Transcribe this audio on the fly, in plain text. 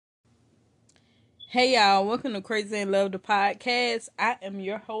Hey y'all, welcome to Crazy in Love the podcast. I am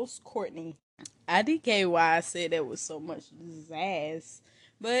your host, Courtney. IDK why I said that with so much zazz.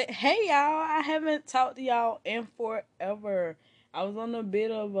 But hey y'all, I haven't talked to y'all in forever. I was on a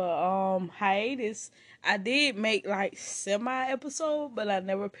bit of a hiatus. I did make like semi episode, but I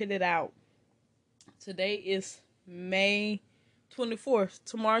never put it out. Today is May 24th.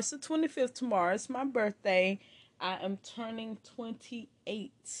 Tomorrow's the 25th. Tomorrow is my birthday. I am turning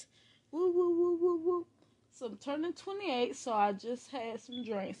 28. Woo, woo, woo, woo, woo. So I'm turning 28, so I just had some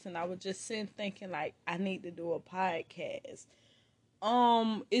drinks, and I was just sitting thinking, like, I need to do a podcast.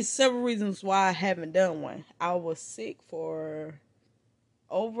 It's several reasons why I haven't done one. I was sick for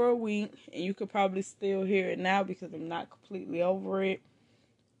over a week, and you could probably still hear it now because I'm not completely over it.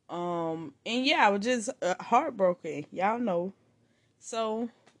 And yeah, I was just heartbroken. Y'all know. So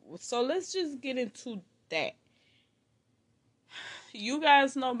let's just get into that. You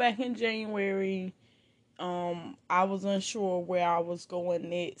guys know back in January, I was unsure where I was going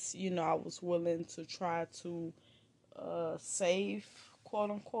next. You know, I was willing to try to save, quote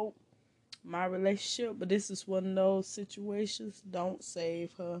unquote, my relationship, but this is one of those situations. Don't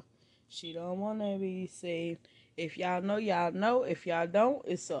save her. She don't want to be saved. If y'all know, y'all know. If y'all don't,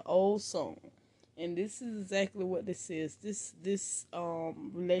 it's an old song. And this is exactly what this is. This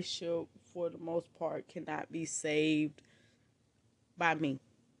relationship, for the most part, cannot be saved by me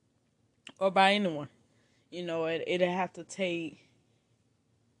or by anyone. You know, it'll have to take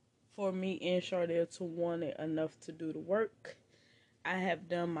for me and Chardell to want it enough to do the work. I have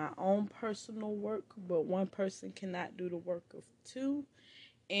done my own personal work, but one person cannot do the work of two.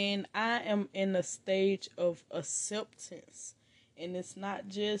 And I am in a stage of acceptance. And it's not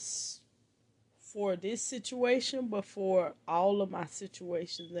just for this situation, but for all of my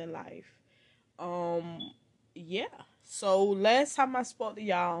situations in life. Um, yeah. So last time I spoke to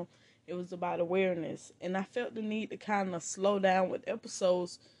y'all, it was about awareness. And I felt the need to kind of slow down with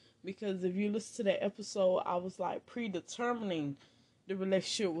episodes because if you listen to that episode, I was like predetermining the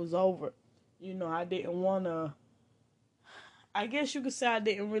relationship was over. You know, I didn't want to. I guess you could say I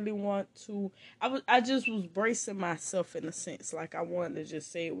didn't really want to. I just was bracing myself in a sense, like I wanted to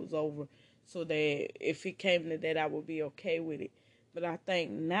just say it was over, so that if it came to that, I would be okay with it. But I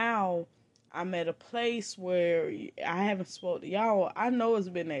think now I'm at a place where I haven't spoke to y'all. I know it's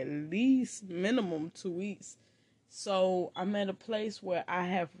been at least minimum 2 weeks. So I'm at a place where I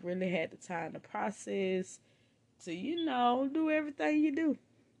have really had the time to process, to, do everything you do.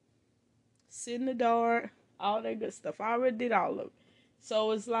 Sit in the dark, all that good stuff. I already did all of it.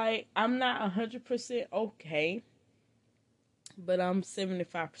 So it's like I'm not 100% okay, but I'm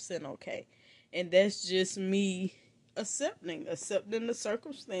 75% okay. And that's just me accepting the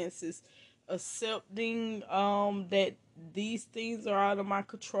circumstances, accepting that these things are out of my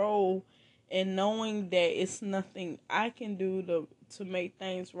control, and knowing that it's nothing I can do to make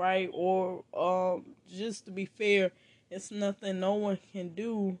things right, or just to be fair, it's nothing no one can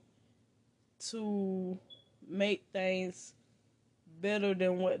do to make things better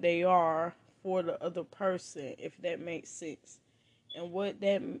than what they are for the other person, if that makes sense. And what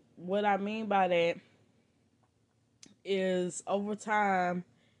I mean by that is, over time,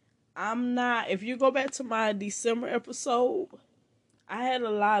 I'm not, if you go back to my December episode, I had a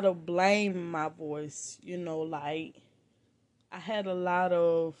lot of blame in my voice, like I had a lot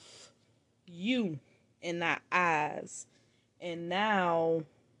of you in my eyes. And now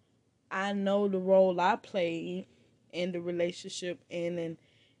I know the role I played in the relationship, and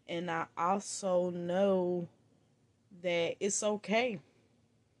I also know that it's okay.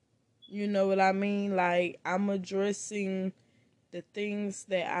 You know what I mean? Like, I'm addressing the things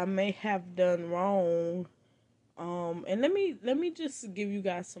that I may have done wrong. And let me just give you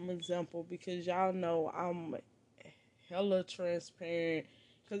guys some example, because y'all know I'm hella transparent,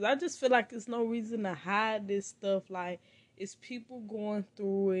 because I just feel like there's no reason to hide this stuff. Like, it's people going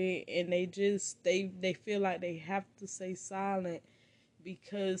through it, and they feel like they have to stay silent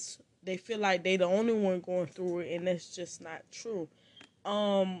because they feel like they the only one going through it, and that's just not true.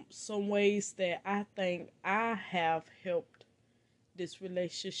 Some ways that I think I have helped this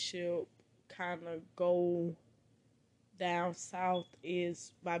relationship kind of go down south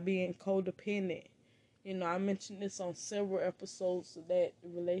is by being codependent. I mentioned this on several episodes, that the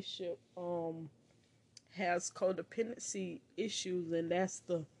relationship has codependency issues, and that's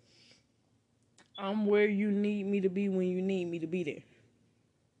the I'm where you need me to be when you need me to be there.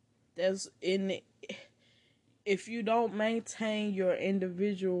 That's in it. If you don't maintain your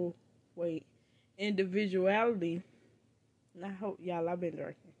individuality, and I hope y'all, I've been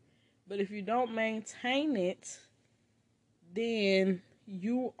drinking, but if you don't maintain it, then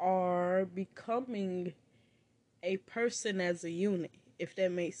you are becoming a person as a unit, if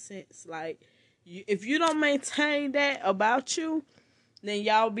that makes sense. Like, if you don't maintain that about you, then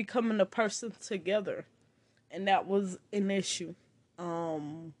y'all becoming a person together. And that was an issue.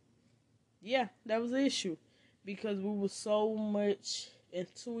 Um, yeah, that was an issue. Because we were so much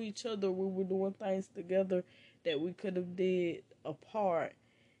into each other, we were doing things together that we could have did apart.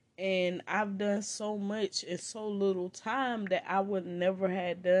 And I've done so much in so little time that I would never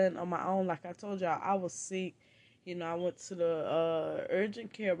have done on my own. Like I told y'all, I was sick. You know, I went to the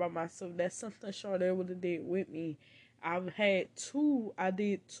urgent care by myself. That's something Sharday would have did with me. I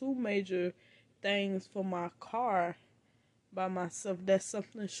did two major things for my car by myself. That's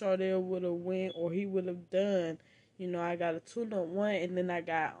something Sharday would have went or he would have done. You know, I got a tune-up one, and then I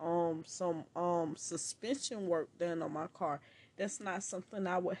got some suspension work done on my car. That's not something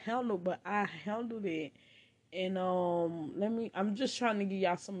I would handle, but I handled it. And I'm just trying to give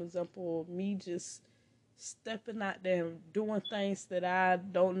y'all some example of me just stepping out there and doing things that I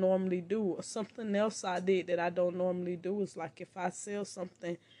don't normally do. Something else I did that I don't normally do is, like, if I sell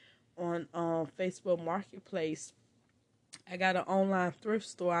something on Facebook Marketplace, I got an online thrift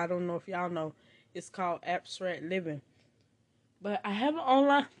store. I don't know if y'all know. It's called Abstract Living. But I have an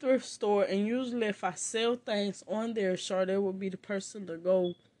online thrift store, and usually if I sell things on there, Sharday would be the person to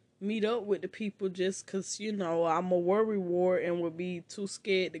go meet up with the people, just because, you know, I'm a worry ward and would be too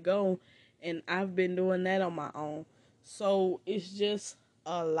scared to go. And I've been doing that on my own. So it's just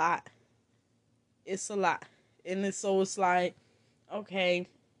a lot. It's a lot. So it's like, okay,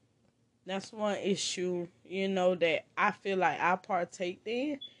 that's one issue, you know, that I feel like I partake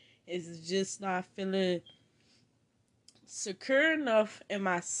in, is just not feeling secure enough in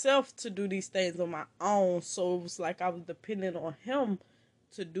myself to do these things on my own. So it was like I was dependent on him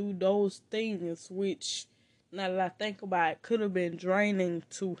to do those things, which, now that I think about it, could have been draining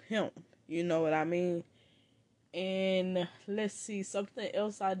to him. You know what I mean? And let's see, something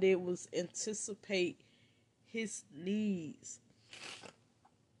else I did was anticipate his needs.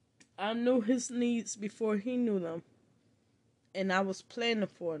 I knew his needs before he knew them. And I was planning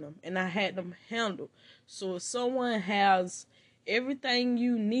for them, and I had them handled. So if someone has everything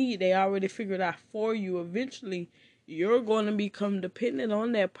you need, they already figured out for you, eventually you're going to become dependent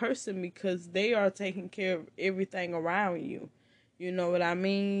on that person because they are taking care of everything around you. You know what I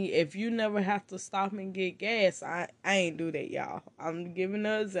mean? If you never have to stop and get gas, I ain't do that, y'all. I'm giving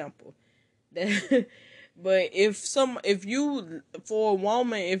an example. But if you, for a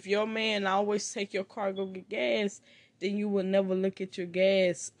woman, if your man always take your car go get gas, then you will never look at your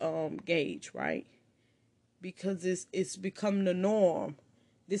gas gauge, right? Because it's become the norm.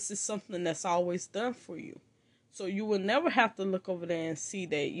 This is something that's always done for you. So you will never have to look over there and see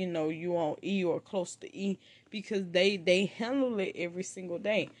that, you know, you on E or close to E, because they handle it every single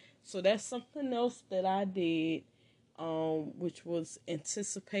day. So that's something else that I did, which was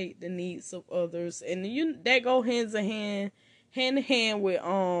anticipate the needs of others. And that go hand in hand with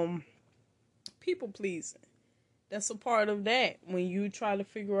people pleasing. That's a part of that. When you try to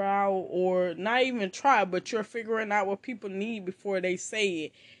figure out, or not even try, but you're figuring out what people need before they say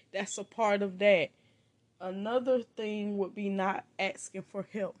it. That's a part of that. Another thing would be not asking for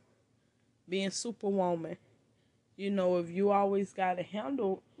help. Being superwoman. You know, if you always got to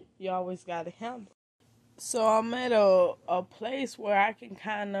handle, you always got to handle. So I'm at a place where I can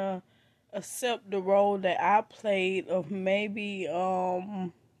kind of accept the role that I played of maybe,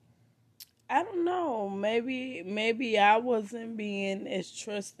 I don't know, maybe I wasn't being as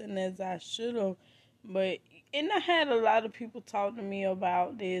trusting as I should have, but, and I had a lot of people talk to me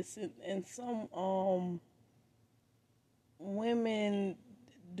about this, and some women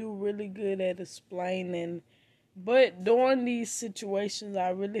do really good at explaining, but during these situations, I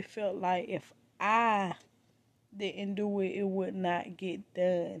really felt like if I didn't do it, it would not get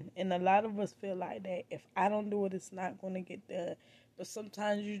done. And a lot of us feel like that. If I don't do it, it's not going to get done. But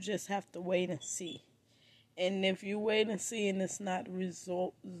sometimes you just have to wait and see. And if you wait and see and it's not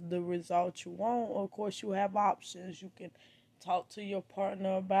the result you want, of course you have options. You can talk to your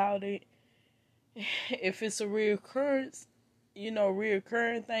partner about it. If it's a reoccurring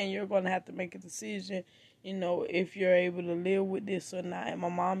thing, you're going to have to make a decision, you know, if you're able to live with this or not. And my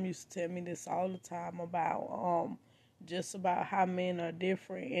mom used to tell me this all the time about just about how men are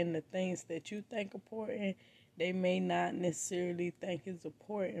different, and the things that you think important, they may not necessarily think is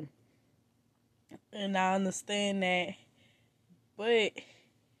important. And I understand that, but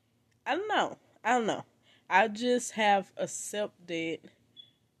I don't know. I just have accepted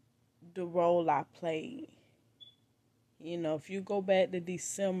the role I played. You know, if you go back to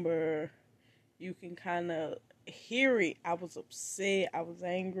December, you can kind of hear it, I was upset, I was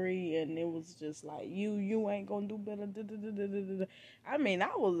angry, and it was just like, you ain't gonna do better. Da, da, da, da, da, da. I mean,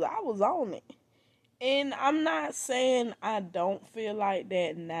 I was on it. And I'm not saying I don't feel like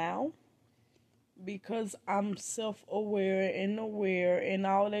that now, because I'm self-aware and aware and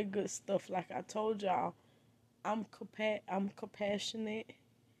all that good stuff. Like I told y'all, I'm compassionate.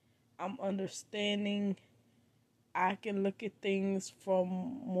 I'm understanding. I can look at things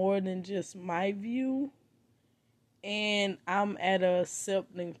from more than just my view, and I'm at a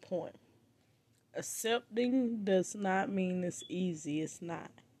accepting point. Accepting does not mean it's easy. It's not.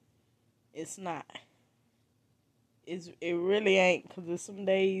 It's not. It really ain't, because there's some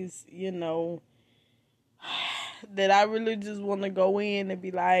days, that I really just want to go in and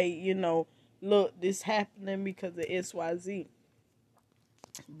be like, look, this happening because of XYZ.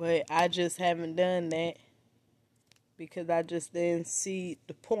 But I just haven't done that because I just didn't see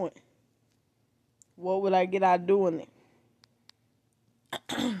the point. What would I get out of doing it?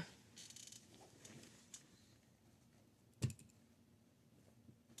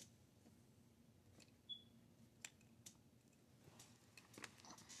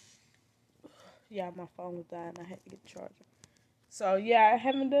 Yeah, my phone was dying. I had to get the charger. So, yeah, I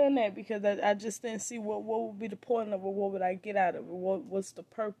haven't done that because I just didn't see what would be the point of it. What would I get out of it? What's the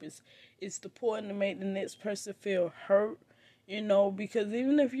purpose? It's the point to make the next person feel hurt, because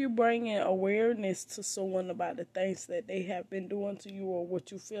even if you're bringing awareness to someone about the things that they have been doing to you or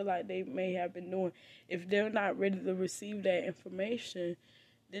what you feel like they may have been doing, if they're not ready to receive that information,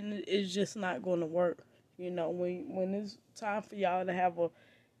 then it's just not going to work. When it's time for y'all to have a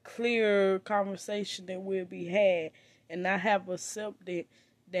clear conversation that will be had, and I have accepted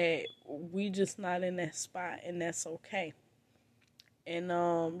that we just not in that spot, and that's okay. And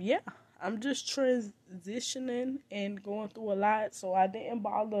yeah, I'm just transitioning and going through a lot, so I didn't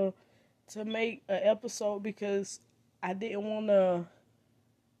bother to make an episode because I didn't want to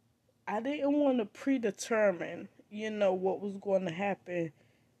predetermine, what was going to happen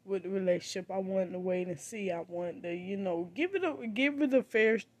with the relationship. I wanted to wait and see. I wanted to, give it a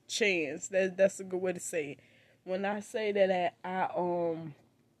fair chance. That's a good way to say it. When I say that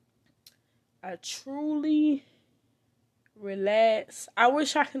I truly relax. I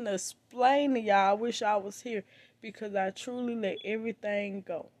wish I can explain to y'all. I wish I was here because I truly let everything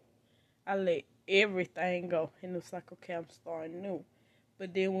go. I let everything go, and it's like, okay, I'm starting new.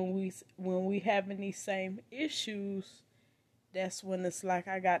 But then when we having these same issues, that's when it's like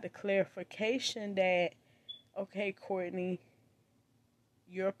I got the clarification that, okay, Courtney,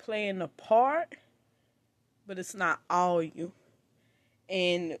 you're playing a part, but it's not all you.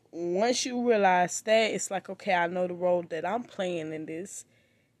 And once you realize that, it's like, okay, I know the role that I'm playing in this,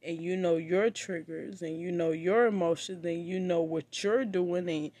 and you know your triggers, and you know your emotions, and you know what you're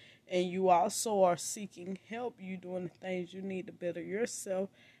doing, and you also are seeking help. You doing the things you need to better yourself.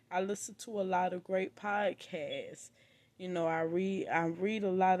 I listen to a lot of great podcasts. I read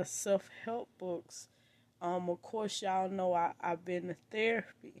a lot of self-help books. Of course, y'all know I've been to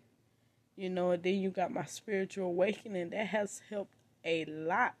therapy. And then you got my spiritual awakening. That has helped a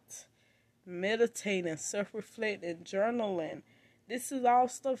lot. Meditating, self-reflecting, journaling. This is all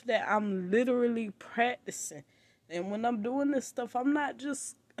stuff that I'm literally practicing. And when I'm doing this stuff, I'm not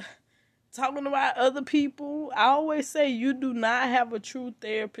just talking about other people. I always say you do not have a true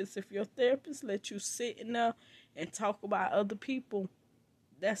therapist. If your therapist lets you sit in there and talk about other people,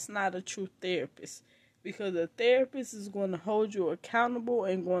 that's not a true therapist. Because a therapist is going to hold you accountable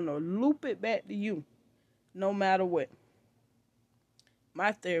and going to loop it back to you, no matter what.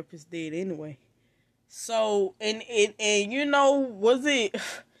 My therapist did anyway. So, and was it,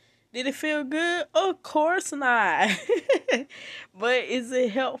 did it feel good? Of course not. But is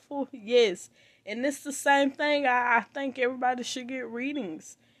it helpful? Yes. And it's the same thing. I think everybody should get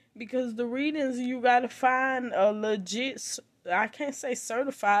readings. Because the readings, you got to find a legit, I can't say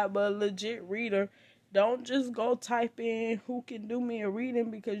certified, but a legit reader. Don't just go type in who can do me a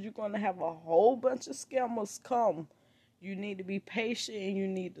reading, because you're going to have a whole bunch of scammers come. You need to be patient, and you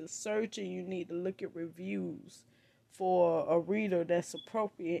need to search, and you need to look at reviews for a reader that's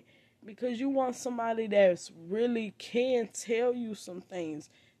appropriate, because you want somebody that's really can tell you some things.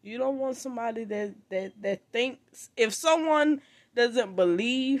 You don't want somebody that thinks, if someone doesn't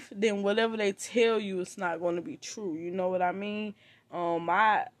believe, then whatever they tell you is not going to be true. You know what I mean?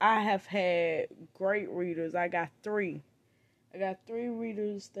 I have had great readers. I got 3. I got 3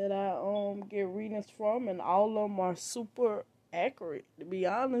 readers that I get readings from, and all of them are super accurate. To be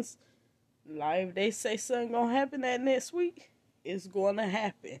honest, like if they say something gonna happen that next week, it's gonna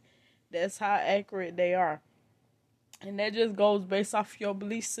happen. That's how accurate they are, and that just goes based off your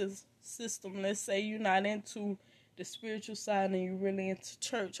beliefs system. Let's say you're not into the spiritual side and you're really into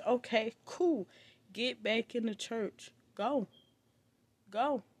church. Okay, cool. Get back in the church. Go.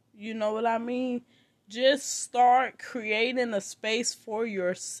 Go. You know what I mean? Just start creating a space for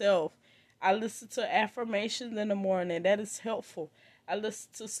yourself. I listen to affirmations in the morning. That is helpful. I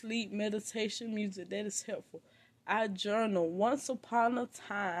listen to sleep meditation music. That is helpful. I journal. Once upon a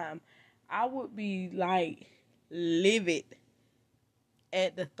time, I would be like livid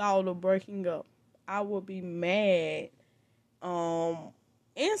at the thought of breaking up. I would be mad, and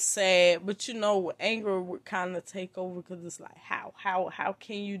sad, but anger would kind of take over because it's like, how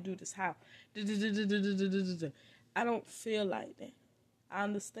can you do this? How? I don't feel like that. I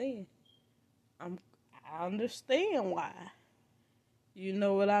understand. I understand why. You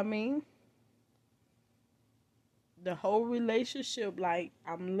know what I mean? The whole relationship, like,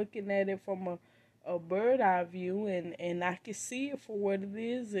 I'm looking at it from a bird eye view, and I can see it for what it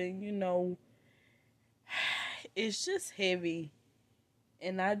is, and it's just heavy.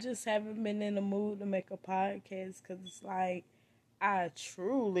 And I just haven't been in the mood to make a podcast because it's like I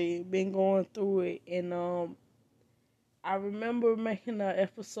truly been going through it. And I remember making an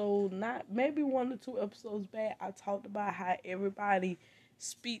episode, not maybe 1 or 2 episodes back, I talked about how everybody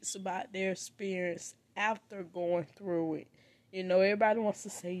speaks about their experience after going through it. Everybody wants to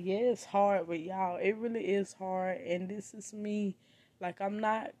say, yeah, it's hard, but y'all, it really is hard. And this is me. Like, I'm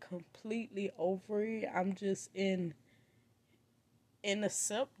not completely over it. I'm just in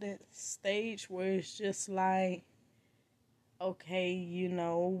acceptance stage where it's just like, okay,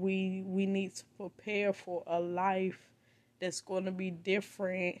 we need to prepare for a life that's going to be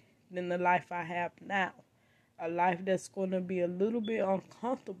different than the life I have now. A life that's going to be a little bit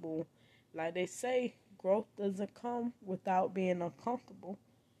uncomfortable. Like they say, growth doesn't come without being uncomfortable.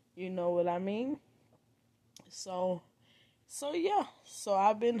 You know what I mean? So yeah. So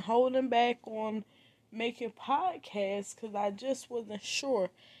I've been holding back on making podcasts because I just wasn't sure.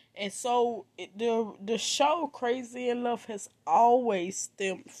 And so the show Crazy in Love has always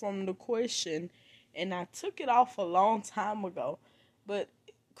stemmed from the question, and I took it off a long time ago, but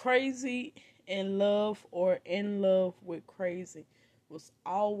Crazy in Love or In Love with Crazy was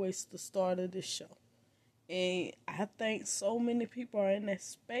always the start of the show. And I think so many people are in that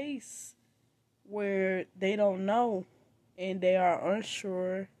space where they don't know and they are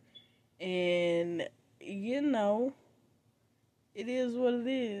unsure, and it is what it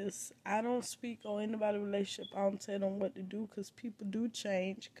is. I don't speak on anybody's relationship. I don't tell them what to do because people do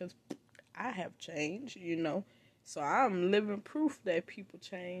change, because I have changed, So I'm living proof that people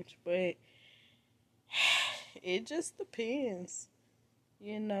change, but it just depends.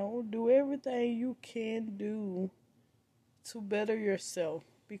 Do everything you can do to better yourself,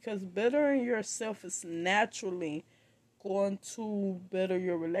 because bettering yourself is naturally going to better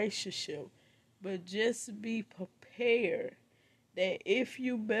your relationship. But just be prepared that if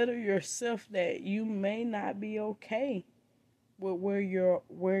you better yourself, that you may not be okay with where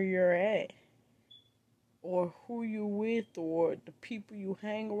you're at, or who you with, or the people you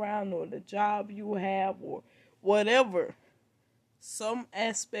hang around, or the job you have, or whatever. Some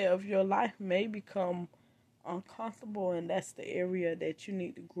aspect of your life may become uncomfortable, and that's the area that you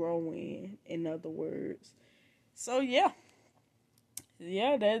need to grow in other words. So yeah,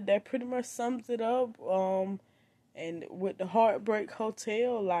 that pretty much sums it up. And with the Heartbreak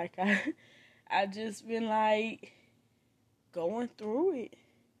Hotel, like, I just been like going through it.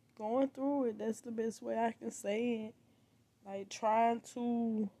 That's the best way I can say it. Like, trying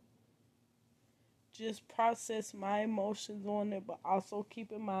to just process my emotions on it, but also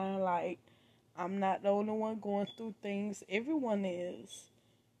keep in mind, like, I'm not the only one going through things. Everyone is.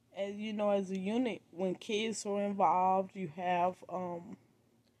 As as a unit, when kids are involved, you have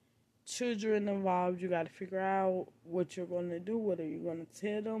children involved. You got to figure out what you're going to do. What are you going to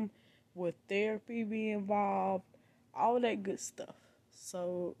tell them? Will therapy be involved? All that good stuff.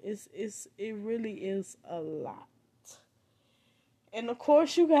 So it really is a lot. And of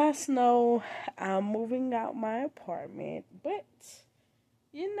course, you guys know I'm moving out my apartment, but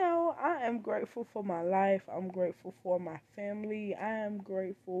I am grateful for my life. I'm grateful for my family. I am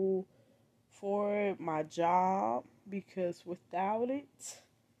grateful for my job, because without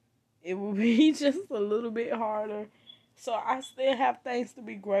it would be just a little bit harder. So I still have things to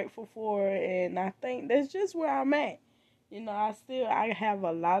be grateful for, and I think that's just where I'm at. I have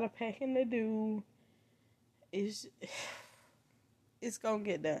a lot of packing to do. It's gonna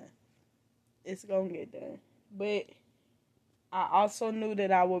get done. It's gonna get done. But I also knew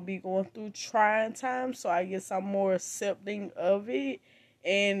that I would be going through trying times, so I guess I'm more accepting of it.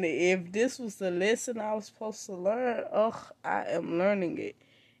 And if this was the lesson I was supposed to learn, I am learning it.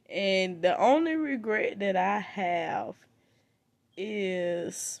 And the only regret that I have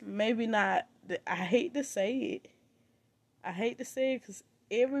is maybe not, I hate to say it. I hate to say it because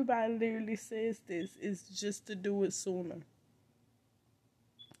everybody literally says this, is just to do it sooner.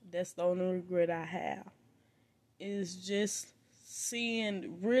 That's the only regret I have. Is just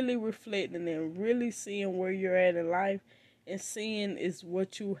seeing, really reflecting and really seeing where you're at in life and seeing is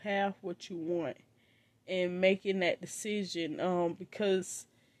what you have, what you want, and making that decision. Because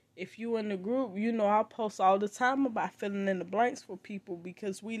if you in the group, I post all the time about filling in the blanks for people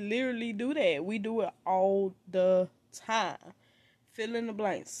because we literally do that. We do it all the time. Fill in the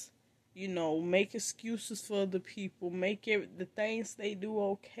blanks. Make excuses for the people. Make the things they do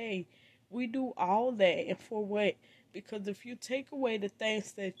okay. We do all that. And for what? Because if you take away the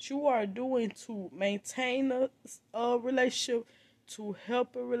things that you are doing to maintain a relationship, to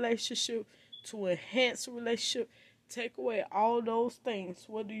help a relationship, to enhance a relationship, take away all those things,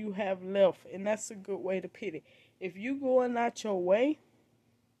 what do you have left? And that's a good way to put it. If you going out your way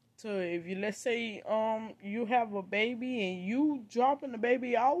to, if you, let's say you have a baby and you dropping the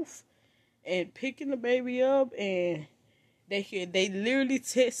baby off and picking the baby up, and they literally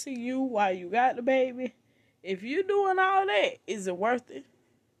texting you while you got the baby. If you doing all that, is it worth it?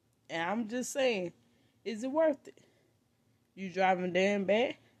 And I'm just saying, is it worth it? You driving there and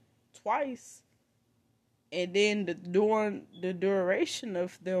back twice, and then during the duration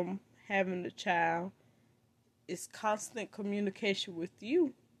of them having the child, it's constant communication with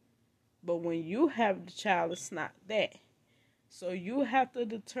you. But when you have the child, it's not that. So you have to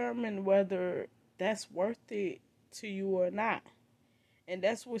determine whether that's worth it to you or not. And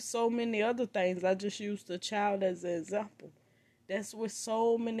that's with so many other things. I just used the child as an example. That's with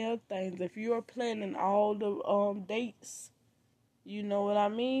so many other things. If you are planning all the dates, you know what I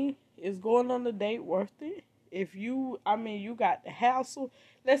mean? Is going on the date worth it? If you got the hassle.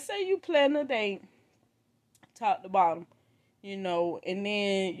 Let's say you plan a date, top to bottom, and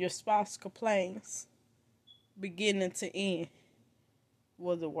then your spouse complains, beginning to end.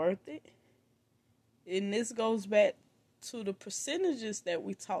 Was it worth it? And this goes back to the percentages that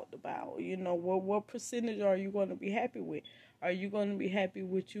we talked about. What percentage are you going to be happy with? Are you going to be happy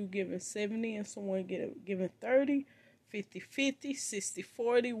with you giving 70 and someone giving 30, 50-50,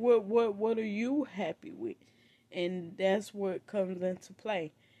 60-40? What are you happy with? And that's what comes into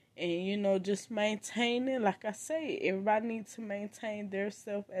play. And just maintaining, like I say, everybody needs to maintain their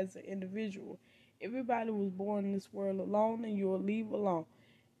self as an individual. Everybody was born in this world alone, and you'll leave alone.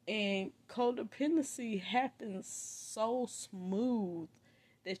 And codependency happens so smooth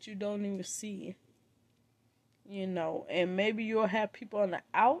that you don't even see it. And maybe you'll have people on the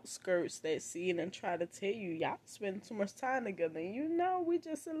outskirts that see it and try to tell you, y'all spend too much time together, and we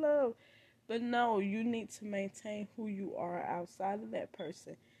just in love. But no, you need to maintain who you are outside of that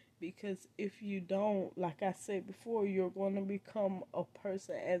person. Because if you don't, like I said before, you're going to become a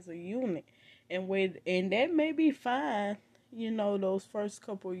person as a unit. And that may be fine, those first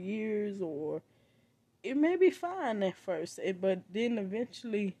couple years, or it may be fine at first. But then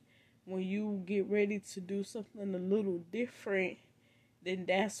eventually, when you get ready to do something a little different, then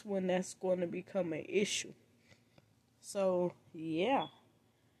that's when that's going to become an issue. So, yeah.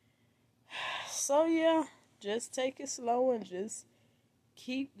 Just take it slow and just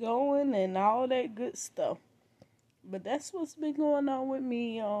keep going and all that good stuff. But that's what's been going on with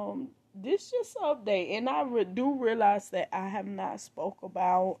me. This just an update, and I do realize that I have not spoke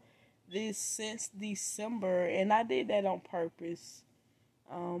about this since December, and I did that on purpose.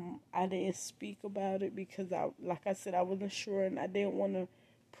 I didn't speak about it because like I said, I wasn't sure, and I didn't want to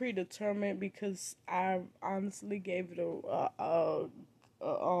predetermine because I honestly gave it a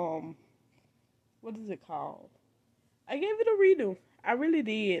what is it called? I gave it a redo. I really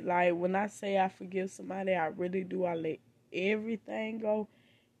did. Like, when I say I forgive somebody, I really do. I let everything go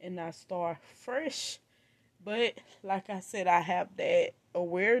and I start fresh. But like I said, I have that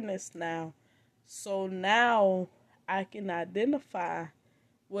awareness now. So now I can identify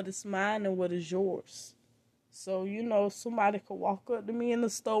what is mine and what is yours. So, somebody could walk up to me in the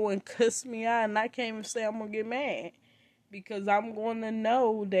store and cuss me out, and I can't even say I'm going to get mad. Because I'm going to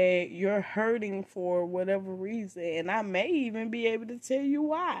know that you're hurting for whatever reason. And I may even be able to tell you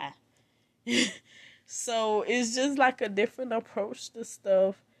why. So, it's just like a different approach to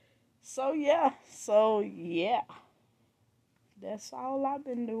stuff. So, yeah. That's all I've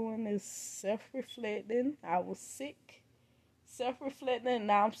been doing is self-reflecting. I was sick. Self-reflecting.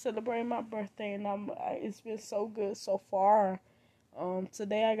 Now I'm celebrating my birthday. And it's been so good so far.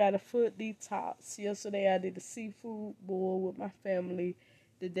 Today I got a foot detox. Yesterday I did a seafood boil with my family.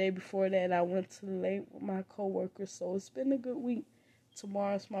 The day before that I went to the lake with my coworkers. So it's been a good week.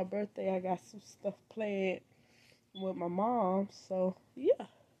 tomorrow's my birthday. I got some stuff planned with my mom. So yeah.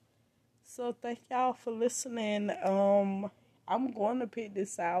 So thank y'all for listening. I'm going to pick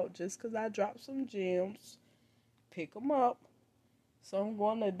this out just because I dropped some gems. Pick them up. So I'm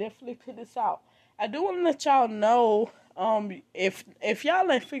going to definitely pick this out. I do want to let y'all know, if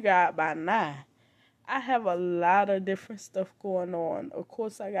y'all ain't figure out by now, I have a lot of different stuff going on. Of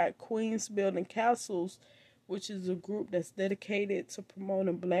course, I got Queens Building Castles, which is a group that's dedicated to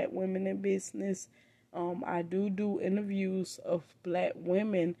promoting black women in business. I do interviews of black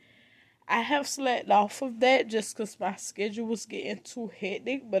women. I have slept off of that just because my schedule was getting too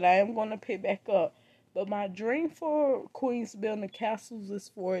hectic, but I am going to pick back up. But my dream for Queens Building Castles is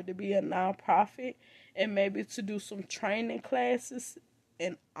for it to be a nonprofit and maybe to do some training classes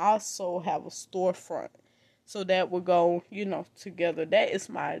and also have a storefront. So that would go, together. That is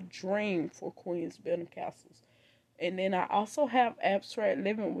my dream for Queens Building Castles. And then I also have Abstract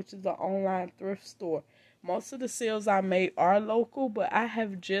Living, which is an online thrift store. Most of the sales I made are local, but I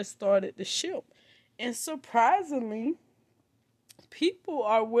have just started to ship. And surprisingly, people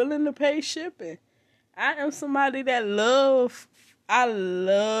are willing to pay shipping. I am somebody that I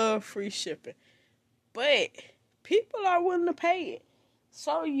love free shipping. But people are willing to pay it.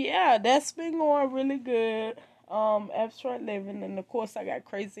 So yeah, that's been going really good. Abstract Living, and of course I got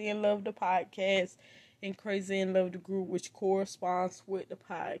Crazy in Love the podcast and Crazy in Love the group, which corresponds with the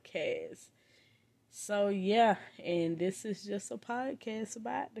podcast. So yeah, and this is just a podcast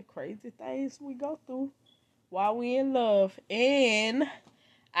about the crazy things we go through while we in love. And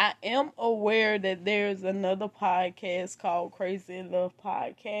I am aware that there's another podcast called Crazy in Love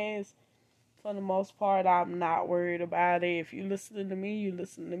Podcast. For the most part, I'm not worried about it. If you listen to me, you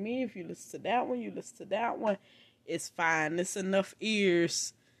listen to me. If you listen to that one, you listen to that one. It's fine. It's enough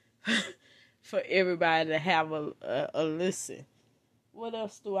ears for everybody to have a listen. What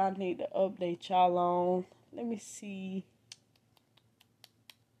else do I need to update y'all on? Let me see.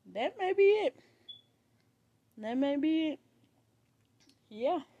 That may be it.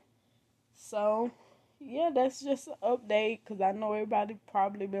 Yeah. So, yeah, that's just an update because I know everybody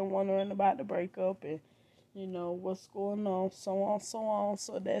probably been wondering about the breakup and, what's going on, so on, so on.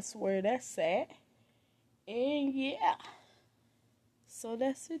 So that's where that's at. And yeah. So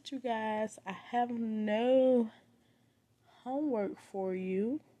that's it, you guys. I have no homework for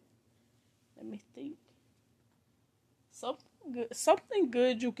you. Let me think. Something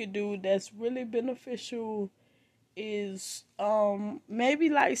good you could do that's really beneficial is maybe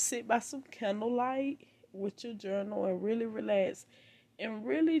like sit by some candlelight with your journal and really relax and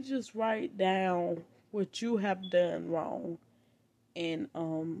really just write down what you have done wrong in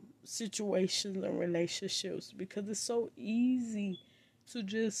situations and relationships, because it's so easy to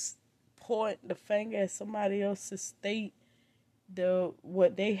just point the finger at somebody else's state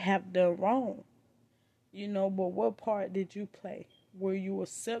what they have done wrong. But what part did you play? Were you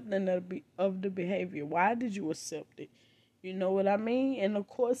accepting of the behavior? Why did you accept it? You know what I mean? And of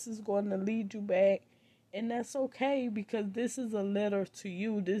course it's going to lead you back. And that's okay, because this is a letter to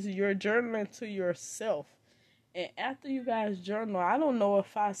you. This is your journaling to yourself. And after you guys journal, I don't know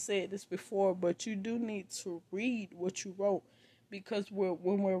if I said this before, but you do need to read what you wrote. Because when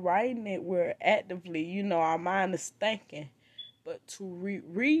we're writing it, we're actively, our mind is thinking. But to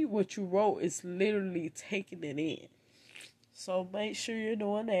read what you wrote is literally taking it in. So make sure you're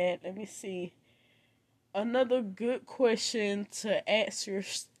doing that. Let me see. Another good question to ask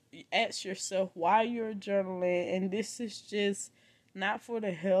yourself while you're journaling, and this is just not for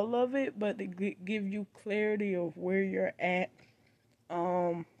the hell of it, but to give you clarity of where you're at.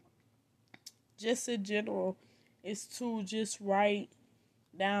 Just in general, is to just write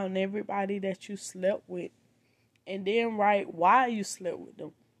down everybody that you slept with. And then write why you slept with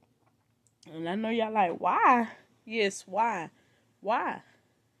them. And I know y'all like, why? Yes, why? Why?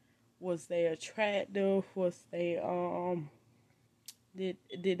 Was they attractive? Was they did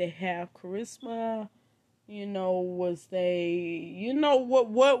they have charisma? Was they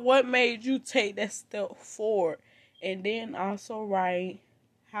what made you take that step forward? And then also write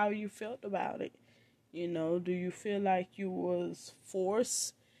how you felt about it. Do you feel like you was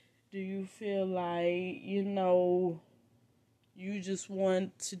forced? Do you feel like, you just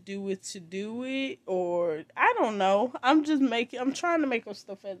want to do it? Or, I don't know. I'm trying to make up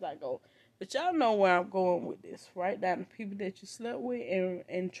stuff as I go. But y'all know where I'm going with this. Write down the people that you slept with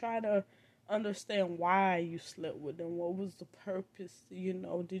and try to understand why you slept with them. What was the purpose?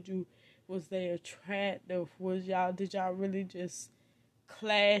 Was they attractive? Did y'all really just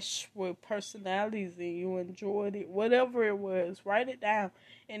clash with personalities and you enjoyed it? Whatever it was, write it down.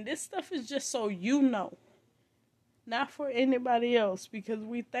 And this stuff is just so you know. Not for anybody else, because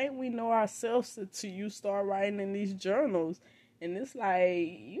we think we know ourselves until you start writing in these journals. And it's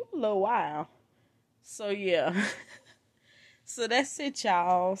like, you a little wild. So, yeah. So, that's it,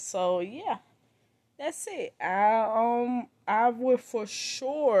 y'all. So, yeah. That's it. I will for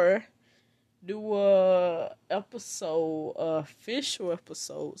sure do a episode, official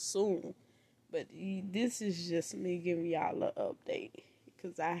episode soon. But this is just me giving y'all an update.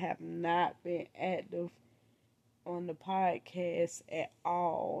 Because I have not been active on the podcast at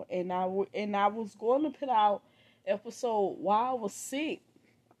all. And I was going to put out episode while I was sick.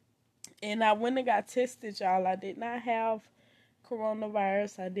 And I went and got tested, y'all. I did not have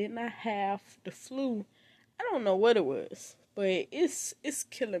coronavirus. I did not have the flu. I don't know what it was, but it's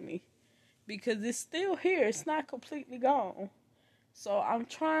killing me because it's still here. It's not completely gone. So I'm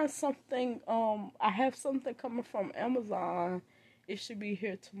trying something. I have something coming from Amazon. It should be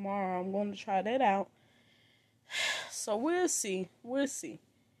here tomorrow. I'm going to try that out. So we'll see. We'll see.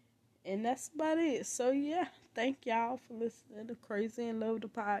 And that's about it. So yeah, thank y'all for listening to Crazy in Love the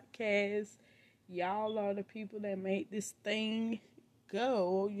podcast. Y'all are the people that make this thing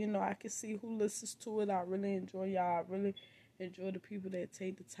go. You know, I can see who listens to it. I really enjoy y'all. I really enjoy the people that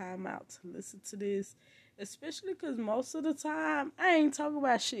take the time out to listen to this. Especially because most of the time, I ain't talking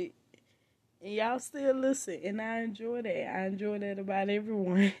about shit. And y'all still listen. And I enjoy that. I enjoy that about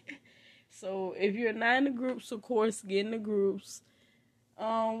everyone. So if you're not in the groups, of course, get in the groups.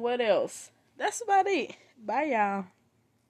 What else? That's about it. Bye, y'all.